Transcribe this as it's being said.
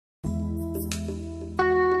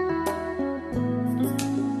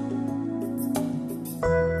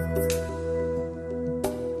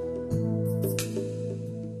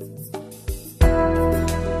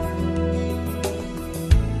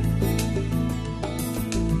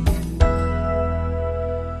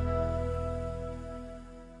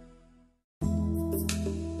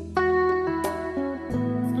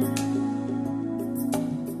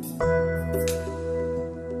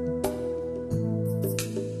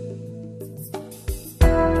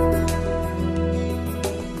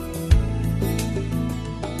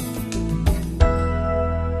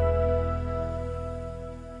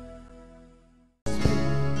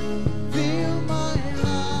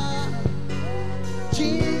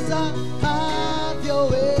Jesus, have your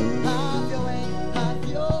way, have your way, have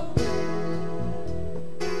your way,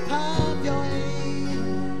 have your way.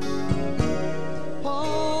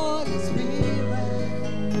 Holy Spirit,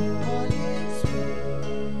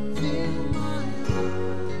 fill my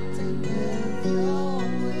heart and have your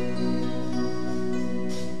way.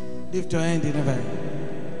 Lift your hand in heaven.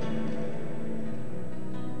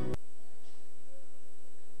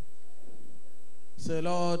 Say,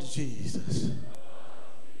 Lord Jesus.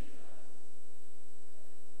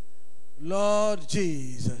 Lord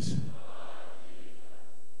Jesus.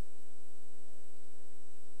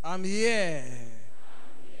 I'm here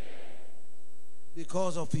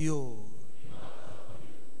because of you.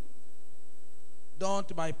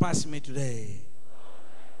 Don't bypass me today.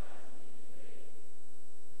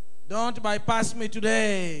 Don't bypass me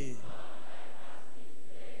today.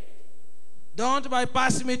 Don't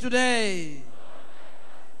bypass me today.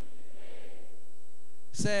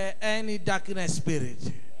 Say, any darkness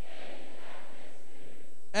spirit.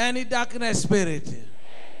 Any darkness spirit.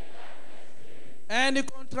 Any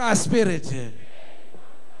contrast spirit.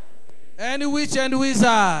 Any witch and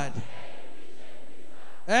wizard.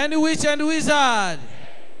 Any witch and wizard.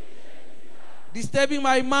 Disturbing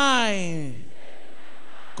my mind.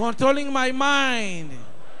 Controlling my mind.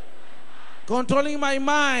 Controlling my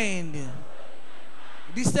mind.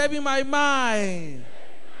 Disturbing my mind.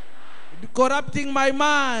 Corrupting my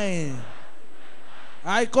mind.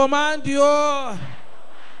 I command you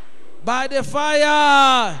by the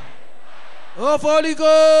fire of Holy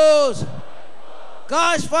Ghost.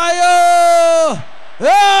 Catch fire. Oh!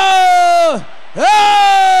 Oh!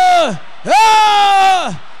 Oh! Oh!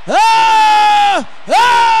 Oh! Oh!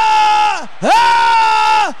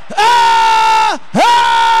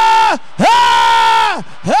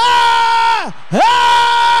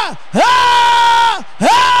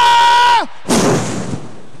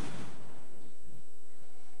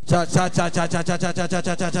 Cha cha cha cha cha cha cha cha cha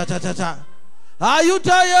cha cha cha cha cha. Are you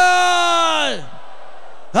tired?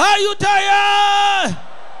 Are you tired?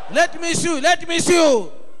 Let me see you. Let me see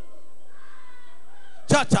you.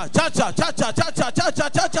 Cha cha cha cha cha cha cha cha cha cha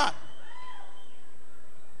cha cha.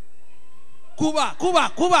 Cuba,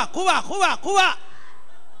 Cuba, Cuba, Cuba, Cuba, Cuba.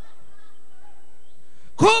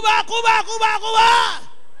 Cuba, Cuba, Cuba, Cuba.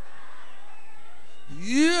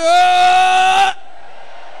 Yeah.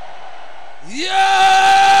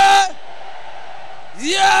 Yeah.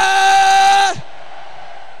 Yeah.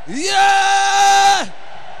 Yeah.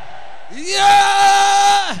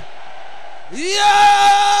 Yeah.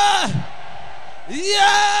 Yeah.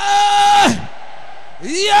 Yeah.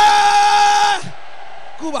 Yeah.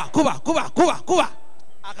 Cuba, Cuba, Cuba, Cuba, Cuba.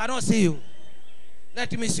 I cannot see you.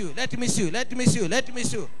 Let me see you. Let me see you. Let me see you. Let me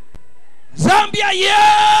see you. Zambia,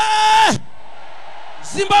 yeah.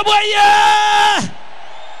 Zimbabwe, yeah.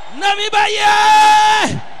 Namibia,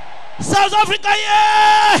 yeah. South Africa,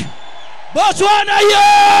 yeah. Botswana,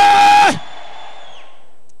 yeah.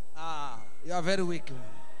 You are very weak, man.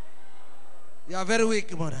 You are very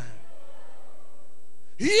weak, man.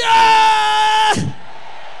 Yeah.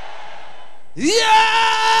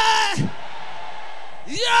 Yeah.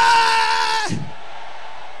 Yeah.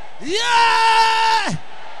 Yeah.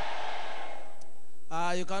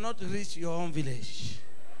 You cannot reach your own village.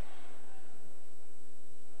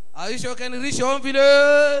 Are you sure can you reach your own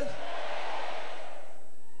village?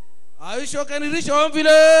 Are you sure can you reach your own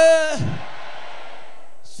village?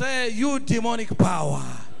 Say, you demonic power.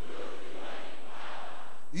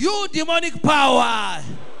 You demonic power.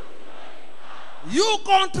 You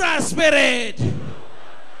contrast spirit.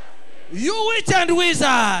 You witch and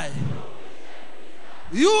wizard.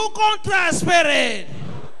 You contrast spirit.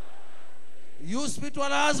 You spiritual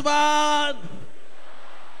husband.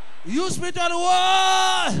 You spiritual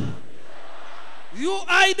world. You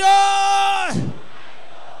idol.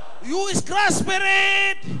 You witchcraft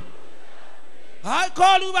spirit. I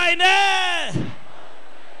call you by name.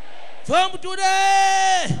 From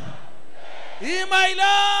today, in my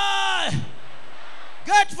life,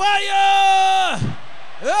 get fire.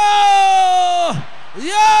 Oh,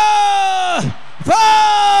 yeah.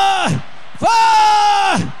 Fire.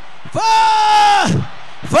 Fire. Fire.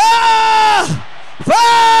 Fire.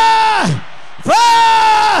 Fire. Fire.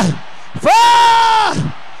 Fire. Fire.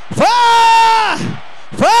 Fire.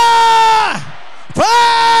 Fire. Fire.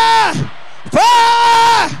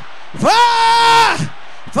 Fire. Fire.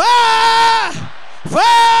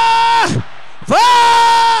 Fire.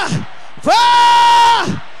 Fire. Fire.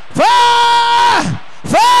 Fire.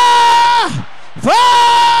 Fire.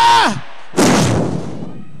 Fire.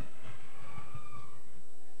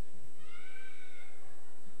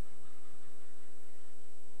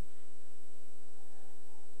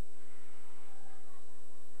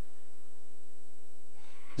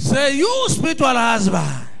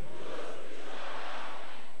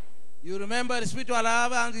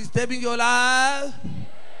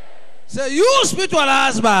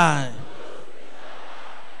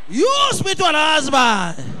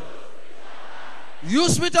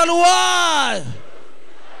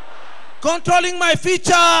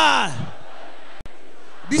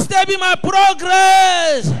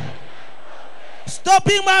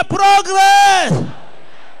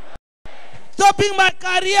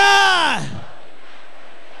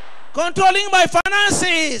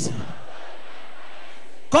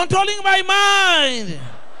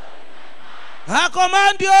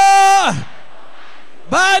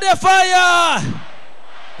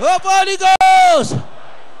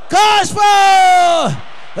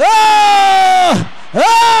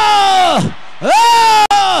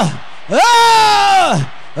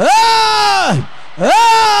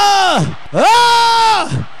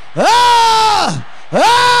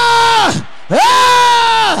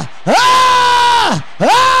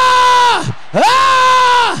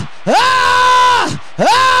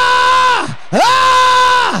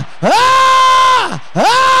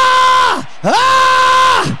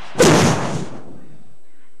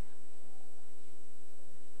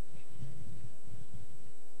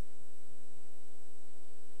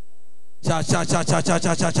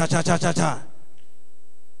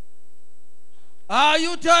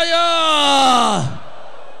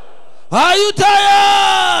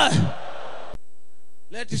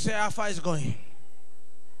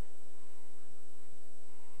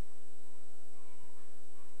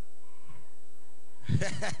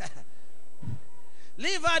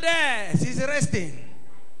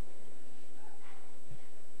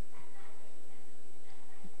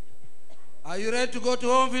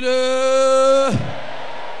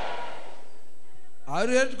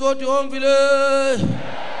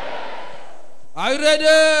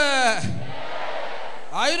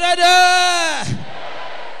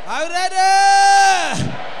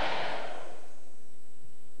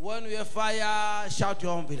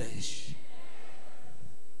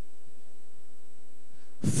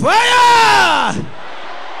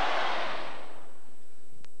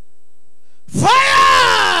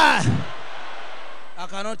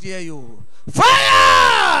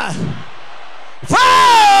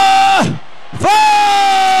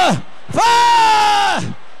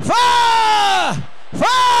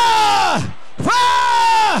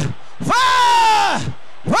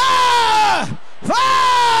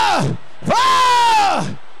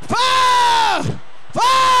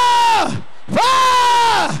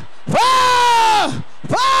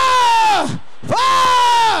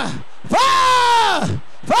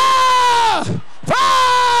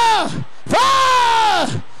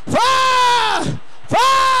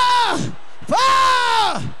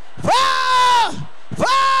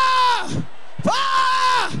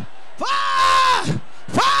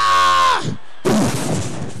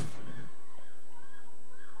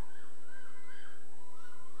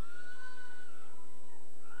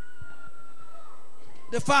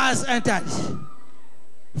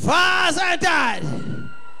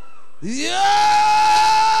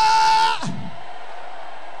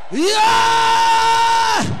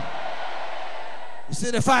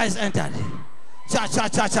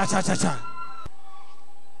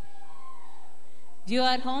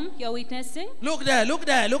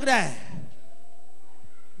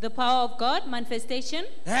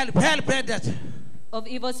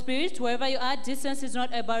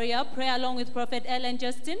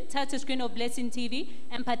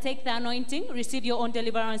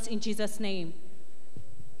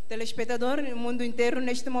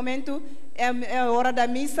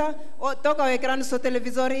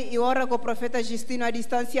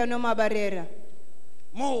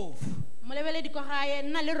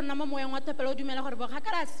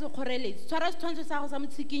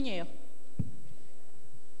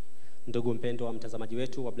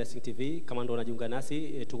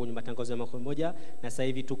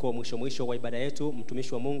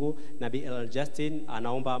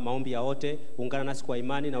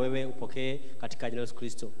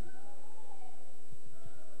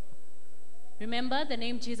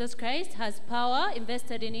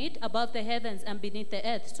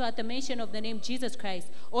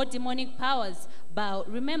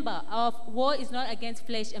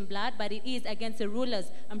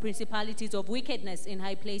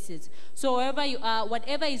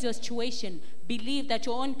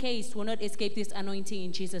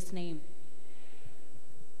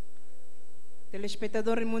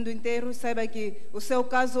 Telespectador do mundo inteiro, saiba que o seu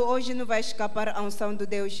caso hoje não vai escapar à unção de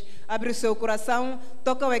Deus. Abre o seu coração,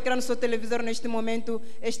 toca o ecrã do seu televisor neste momento.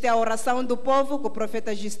 Esta é a oração do povo com o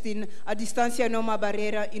profeta Justin. A distância não é uma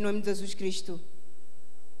barreira, em nome de Jesus Cristo.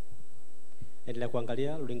 Endelea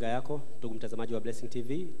kuangalia runinga yako, ndugu mtazamaji wa Blessing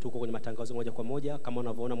TV. Tuko kwenye matangazo moja kwa moja. Kama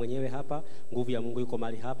unavyoona mwenyewe hapa, nguvu ya Mungu yuko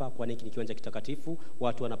mahali hapa, kwani hiki ni kiwanja kitakatifu.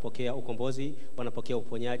 Watu wanapokea ukombozi, wanapokea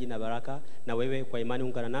uponyaji na baraka, na wewe kwa imani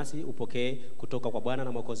ungana nasi upokee kutoka kwa Bwana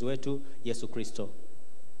na Mwokozi wetu Yesu Kristo.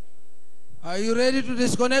 Are you ready to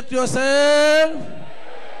disconnect yourself?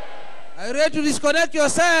 Are you ready to disconnect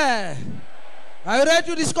yourself? Are you ready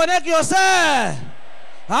to disconnect yourself?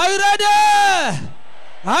 Are you ready?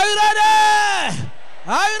 Are you ready?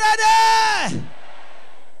 Are you ready?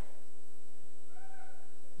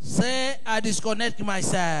 Say, I disconnect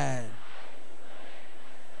myself.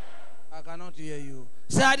 I cannot hear you.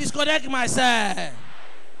 Say, I disconnect myself.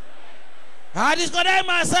 I disconnect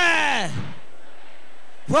myself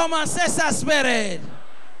from ancestor spirit.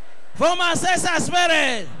 From ancestor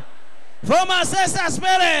spirit. From ancestor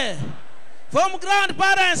spirit. From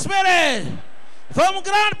grandparent spirit. From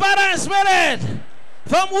grandparent spirit.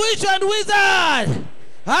 From witch and wizard.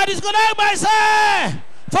 I disconnect myself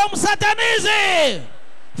from satanism.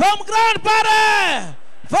 From grandparent.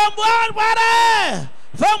 From grandparent.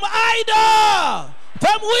 From idol.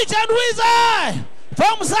 From witch and wizard.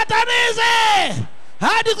 From satanism.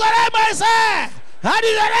 I disconnect myself. I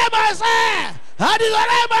disconnect myself. I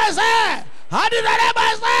disconnect myself. I disconnect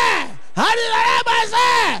myself. I disconnect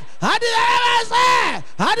myself. I disconnect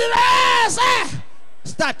myself. I disconnect myself.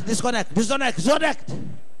 Start, disconnect, disconnect, disconnect.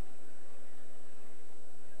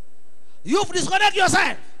 You've disconnected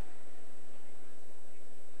yourself.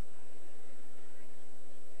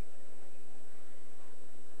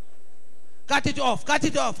 Cut it off, cut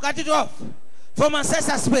it off, cut it off. From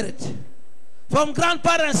ancestor spirit, from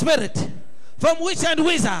grandparent spirit, from witch and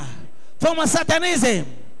wizard, from satanism,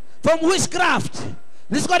 from witchcraft.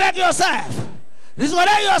 Disconnect yourself.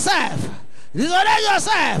 Disconnect yourself. Disconnect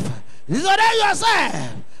yourself. Disconnect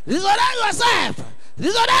yourself. Disconnect yourself.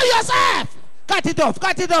 Disconnect yourself. Cut it off.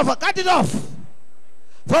 Cut it off. Cut it off.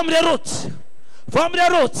 From the roots. From the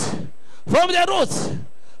roots. From the roots.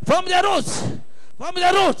 From the roots. From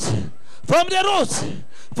the roots. From the roots.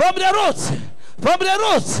 From the roots. From the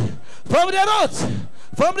roots. From the roots.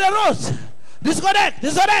 From the roots. Disconnect.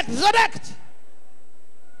 Disconnect. Disconnect.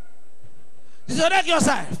 Disconnect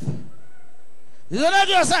yourself. Disconnect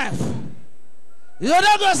yourself.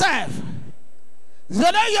 Disconnect yourself.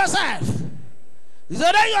 Disconnect yourself.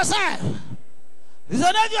 Disconnect yourself.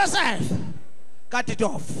 Disconnect yourself. Cut it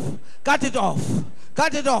off. Cut it off.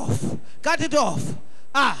 Cut it off. Cut it off.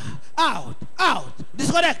 Out. Out.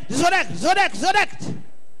 Disconnect. Disconnect. Disconnect. Disconnect.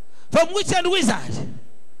 From witch and wizard.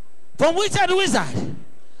 From witch and wizard.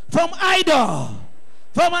 From idol.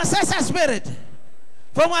 From ancestor spirit.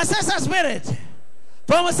 From ancestor spirit.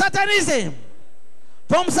 From satanism.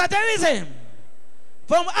 From satanism.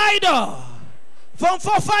 From idol. From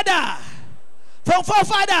forefather. From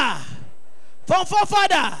forefather. From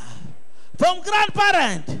forefather. From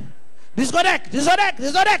grandparent. Disconnect. Disconnect.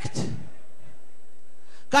 Disconnect.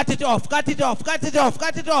 Cut it off. Cut it off. Cut it off.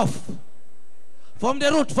 Cut it off. From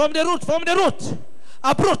the root. From the root. From the root.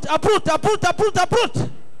 Uproot. Uproot. Uproot. Uproot. Uproot.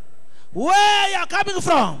 Where you are coming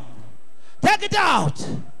from? Take it out.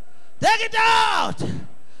 Take it out. Take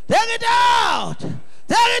it out.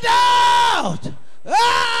 Take it out.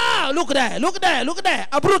 Ah, look there. Look there. Look there.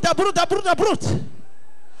 Uproot. Uproot. Uproot. Uproot.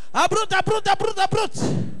 Uproot. Uproot. Uproot. Uproot.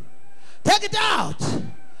 Take it out.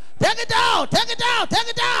 Take it out. Take it out. Take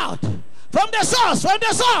it out. From the source. From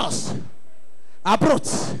the source. Uproot.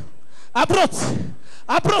 Uproot.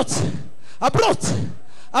 Uproot. Uproot.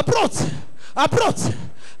 Uproot. Uproot.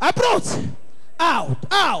 Uproot. Out.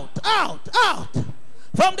 Out. Out. Out.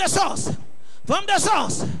 From the source. From the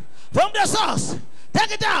source. From the source.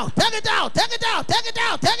 Take it out. Take it out. Take it out. Take it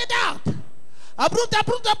out. Take it out. Uproot.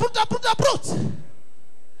 Uproot. Uproot. Uproot. Uproot.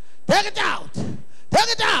 Take it out. Take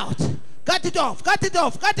it out. Cut it off. Cut it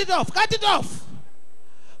off. Cut it off. Cut it off.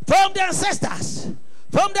 From the ancestors.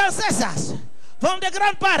 From the ancestors. From the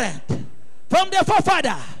grandparent. From the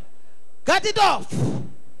forefather. Cut it off.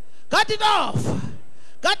 Cut it off.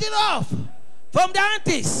 Cut it off. From the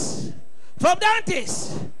aunties. From the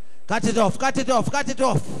aunties. Cut it off. Cut it off. Cut it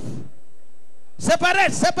off.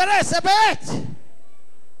 Separate. Separate. Separate.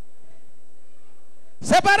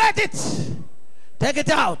 Separate it. Take it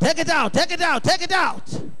out. Take it out. Take it out. Take it out.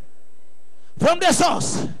 From the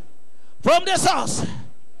source. From the source.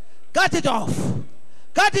 Cut it off.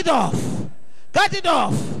 Cut it off. Cut it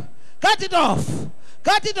off. Cut it off.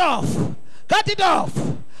 Cut it off. Cut it off.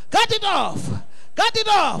 Cut it off. Cut it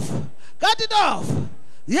off. Cut it off.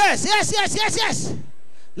 Yes, yes, yes, yes, yes.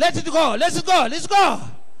 Let it go. Let it go. Let's go.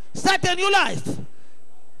 Start a new life.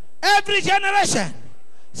 Every generation.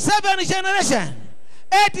 7th generation.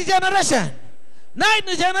 8th generation.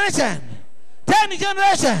 9th generation. 10th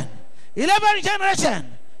generation. 11th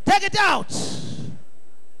generation. Take it out.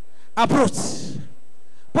 Uproot.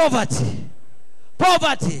 Poverty.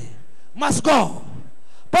 Poverty must go.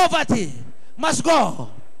 Poverty must go.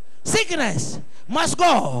 Sickness must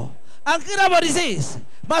go. Uncurable disease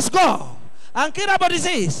must go. Uncurable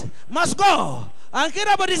disease must go.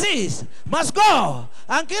 Uncurable disease must go.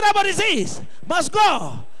 Uncurable disease must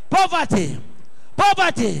go. Poverty.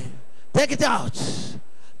 Poverty. Take it out.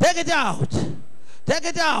 Take it out. Take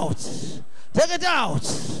it out. Take it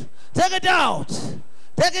out. Take it out.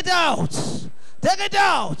 Take it out. Take it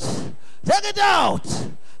out. Take it out.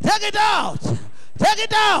 Take it out. Take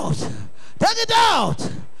it out. Take it out.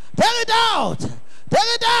 Take it out.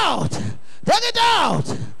 Take it out. Take it out.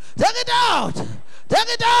 Take it out. Take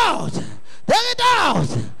it out. Take it out.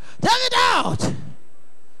 Take it out.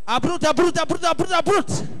 Uproot, uproot, uproot, uproot,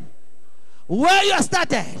 uproot. Where you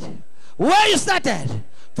started. Where you started.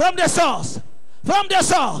 From the source. From the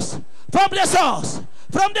source. From the source.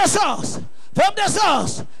 From the source. From the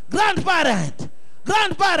source. Grandparent.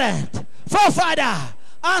 Grandparent. Forefather.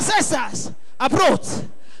 Ancestors. Uproot.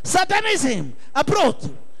 Satanism. Uproot.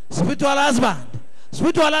 Spiritual husband.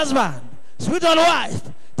 Spiritual husband. Spiritual wife.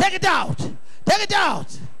 Take it out. Take it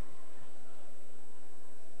out.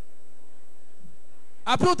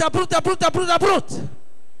 Uproot, uproot, uproot, uproot, uproot.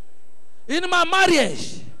 In my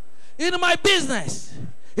marriage, in my business,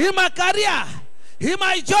 in my career, in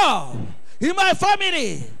my job, in my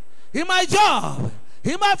family, in my job,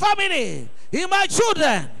 in my family, in my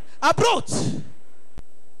children. Uproot.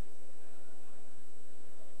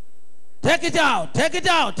 Take it out, take it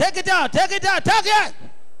out, take it out, take it out, take it.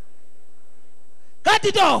 Cut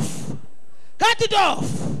it off. Cut it off.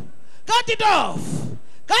 Cut it off.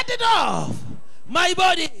 Cut it off. My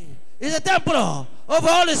body is a temple of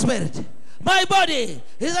the Holy Spirit. My body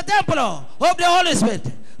is a temple of the Holy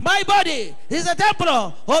Spirit. My body is a temple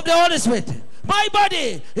of the Holy Spirit. My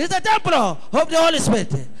body is a temple of the Holy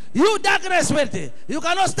Spirit. You darkness spirit, you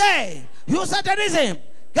cannot stay. You Satanism,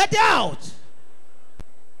 get out.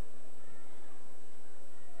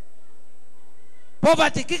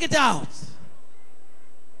 Poverty, kick it out.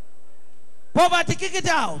 Poverty, kick it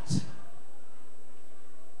out.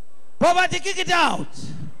 Poverty, kick it out.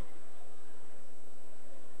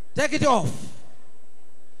 Take it off.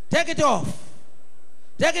 Take it off.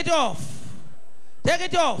 Take it off. Take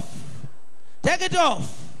it off. Take it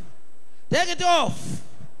off. Take it off.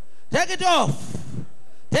 Take it off.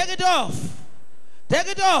 Take it off. Take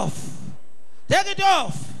it off. Take it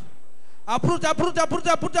off. Uproot, uproot, uproot,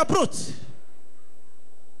 uproot, uproot.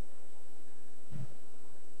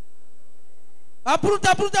 Uproot,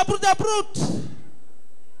 uproot, uproot, uproot.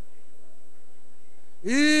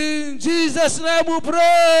 In Jesus' name we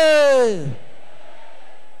pray.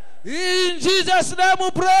 In Jesus' name we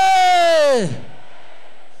pray.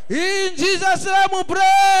 In Jesus' name we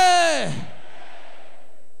pray.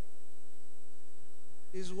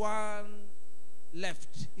 Is one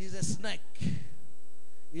left is a snake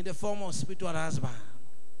in the form of spiritual husband.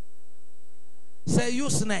 Say, you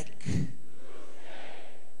snake.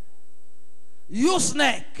 You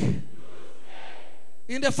snake.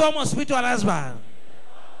 In the form of spiritual husband.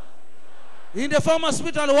 In the form of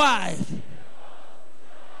spiritual wife.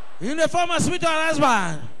 In the form of spiritual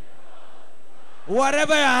husband.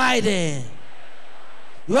 Wherever you're hiding.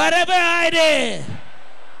 Wherever you're hiding.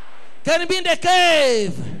 Can be in the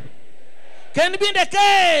cave. Can be in the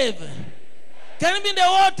cave. Can be in the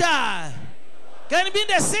water. Can be in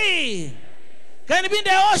the sea. Can be in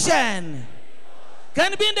the ocean.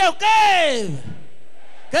 Can be in the cave.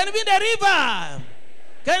 Can be in the river.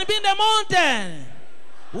 Can be in the mountain.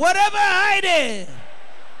 Wherever hiding,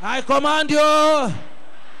 I command you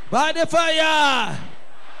by the fire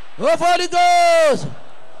of Holy Ghost.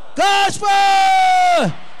 Catch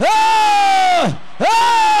fire! Ah!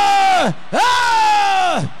 Ah!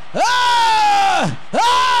 Ah! Ah! Ah!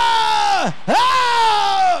 Ah! Ah!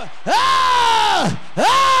 Ah!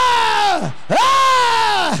 Ah!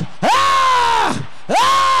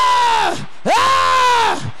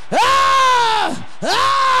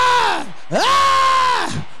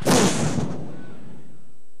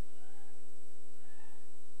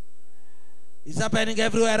 It's happening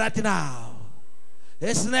everywhere right now.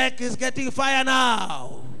 A snake is getting fire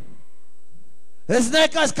now. A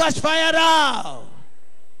snake has catch fire now.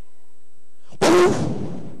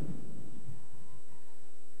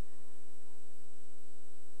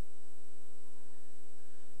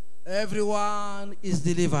 Everyone is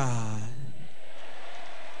delivered.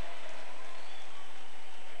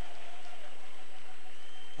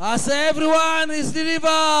 I say everyone is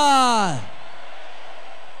delivered.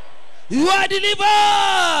 You are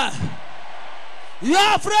delivered. You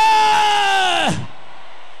are free.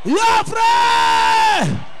 You are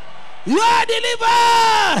free. You are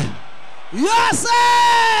delivered. You are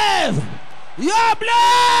saved. You are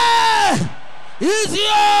blessed. Is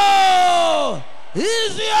you.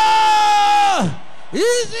 Is you.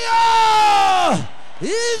 Is you.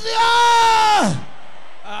 Is you.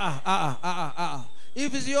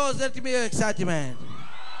 If it's yours, let me hear excitement.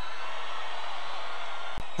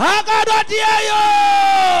 I cannot hear you.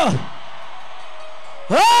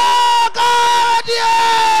 Oh God,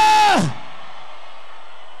 yeah.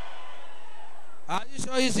 Are you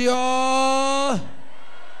sure it's yours?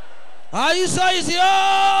 Are you sure it's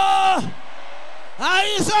yours? Are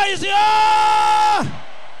you sure it's yours?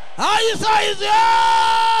 Are you sure it's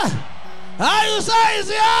yours? Are you sure it's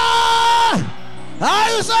yours? Are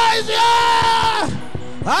you sure it's yours?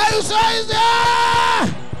 Are you sure it's yours?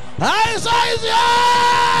 Are you sure it's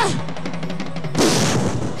yours?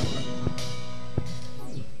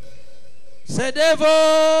 Say, devil.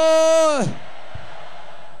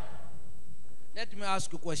 Let me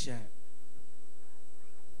ask you a question.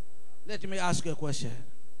 Let me ask you a question.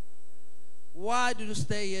 Why did you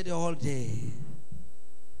stay here the whole day?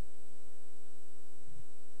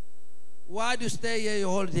 Why do you stay here the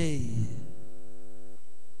whole day?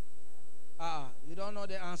 You don't know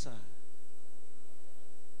the answer.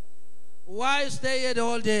 Why stay here the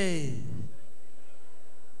whole day?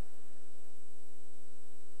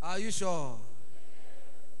 Are you sure?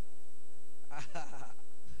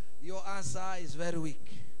 Your answer is very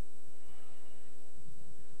weak.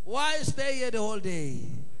 Why stay here the whole day?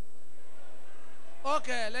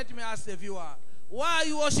 Okay, let me ask the viewer. Why are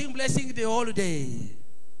you watching blessing the whole day?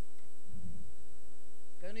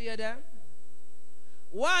 Can you hear them?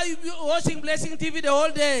 Why are you watching Blessing TV the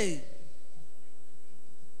whole day?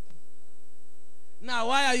 Now,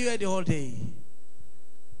 why are you here the whole day?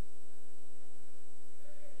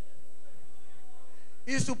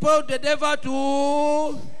 Is to put the devil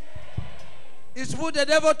to... Is to put the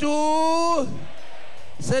devil to...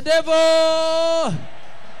 Say, devil!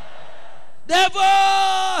 Devil!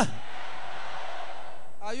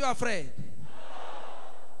 Are you afraid?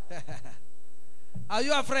 Are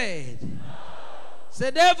you afraid? Say,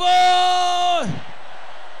 devil,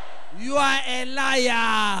 you are a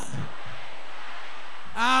liar.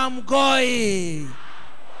 I'm going.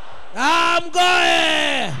 I'm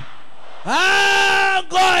going. I'm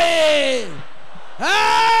going.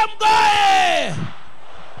 I'm going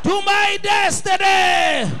to my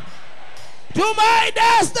destiny. To my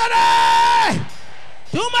destiny.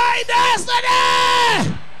 To my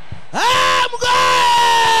destiny. I'm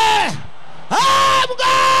going. I'm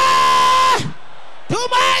going to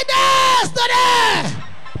my destiny.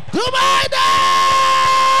 To my destiny.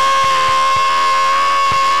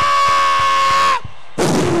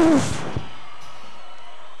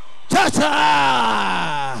 Cha-cha.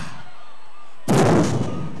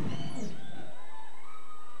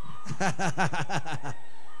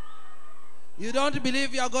 You don't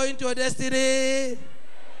believe you are going to a destiny?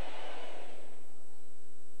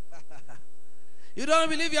 You don't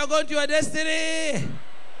believe you are going to your destiny?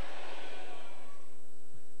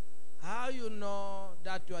 How you know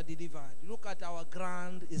that you are delivered? Look at our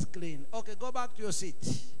ground is clean. Okay, go back to your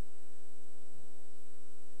seat.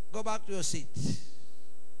 Go back to your seat.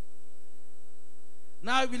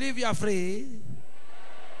 Now you believe you are free?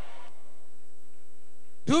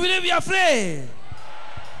 Do you believe you are free?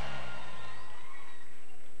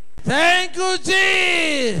 Thank you,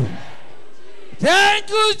 Jesus. Thank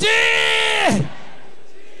you, Jesus.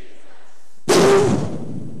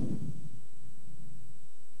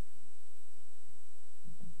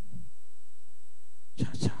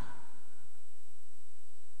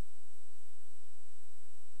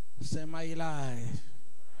 Say, my life,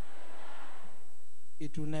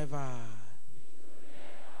 it will never,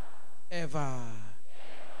 ever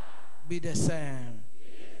be the same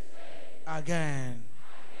again.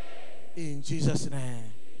 In Jesus'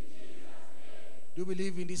 name. Do you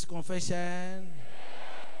believe in this confession?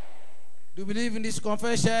 Do you believe in this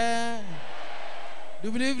confession? Do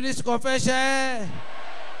you believe in this confession?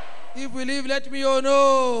 If you believe, let me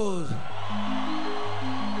know.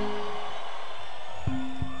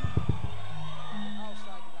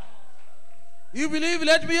 You believe,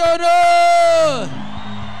 let me know.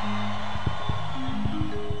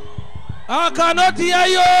 I cannot hear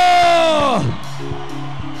you.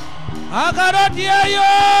 I cannot hear you.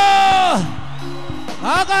 I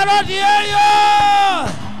Akaroti yeyo.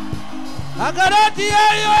 Akaroti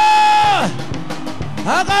yeyo.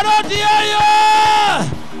 Akaroti yeyo.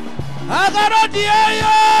 Akaroti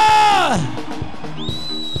yeyo.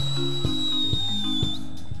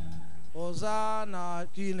 Hosanna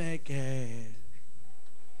Chineke.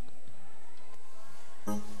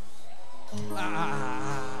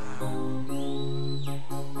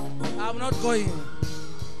 I'm not going.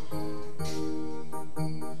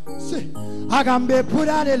 Agambe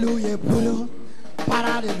pura hallelujah puro. Para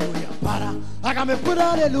hallelujah para. Agambe pura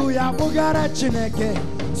hallelujah bugara Chineke.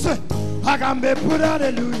 Agambe pura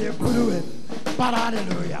hallelujah puro. Para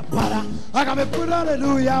hallelujah para. Agambe pura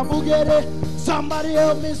hallelujah bugere. Somebody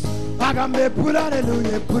help me. Agambe pura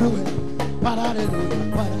hallelujah puro. Para hallelujah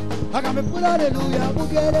para. Agambe pura hallelujah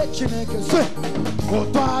bugere Chineke.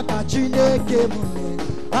 Otwaka Chineke mune.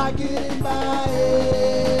 Agirimba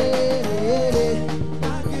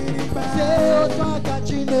Otwaka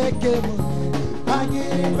Chineke mune.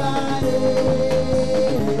 Agirimba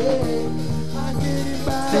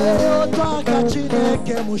Otwaka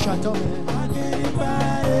Chineke mushatome. Agirimba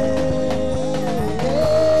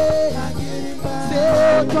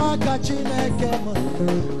Otwaka Chineke mune.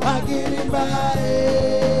 Agirimba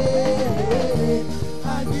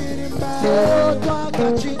Otwaka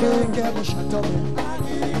Chineke mushatome.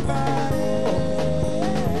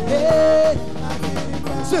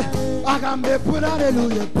 Agambe pura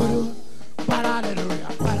hallelujah puru. Para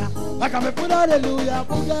hallelujah para. Agambe pura hallelujah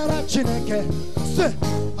bugara Chineke.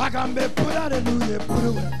 Agambe pura hallelujah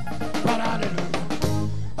puru. Para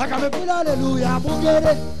hallelujah. Agambe pura hallelujah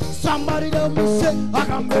bugere. Somebody help me say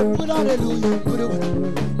Agambe pura hallelujah puru.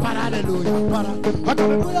 Para hallelujah para.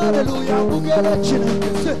 Agambe pura hallelujah bugere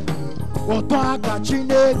Chineke. Otwaka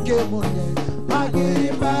Chineke mune.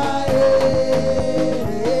 Agirimba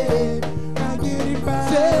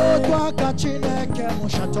Otwaka Chineke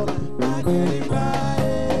mushatome.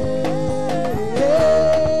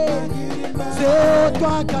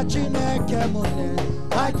 Otwaka Chineke mune.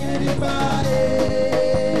 Agirimba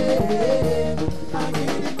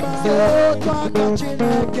Otwaka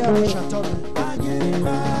Chineke mushatome.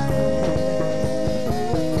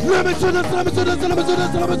 Let me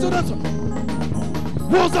do this.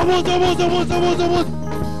 Woza.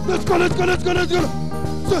 Let's go. Let me see.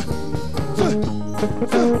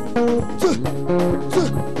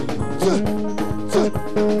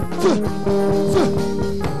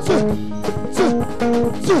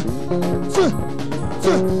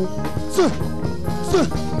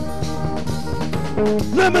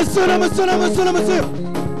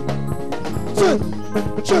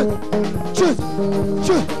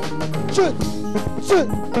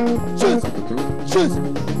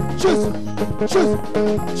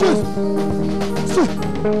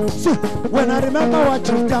 When I remember what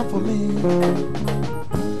you've done for me,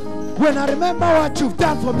 when I remember what you've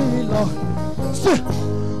done for me, Lord,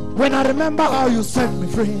 when I remember how you set me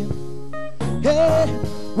free, hey,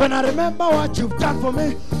 when I remember what you've done for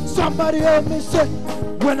me, somebody help me say,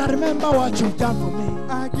 when I remember what you've done for me,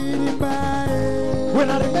 I give it back. When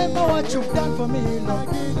I remember what you've done for me, Lord,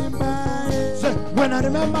 I give it back. Say, when I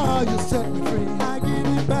remember how you set me free, I give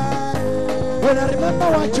it back. When I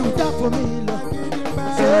remember what you've done for me, Lord,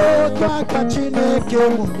 say, Otwaka Chineke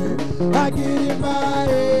mune. I give it back.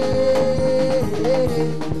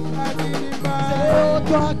 Say,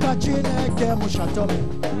 Otwaka Chineke mushatome.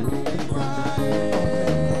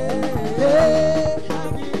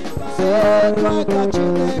 Otwaka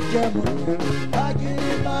Chineke mune. I give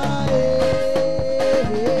it back.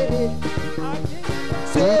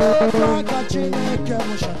 Say, Otwaka Chineke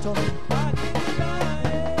mushatome.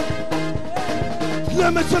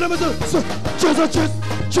 Let me say.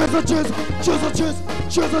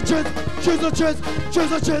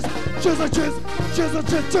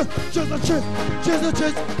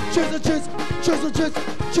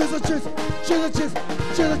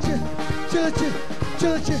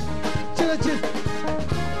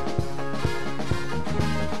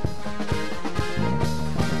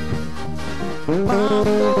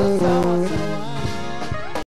 Mambo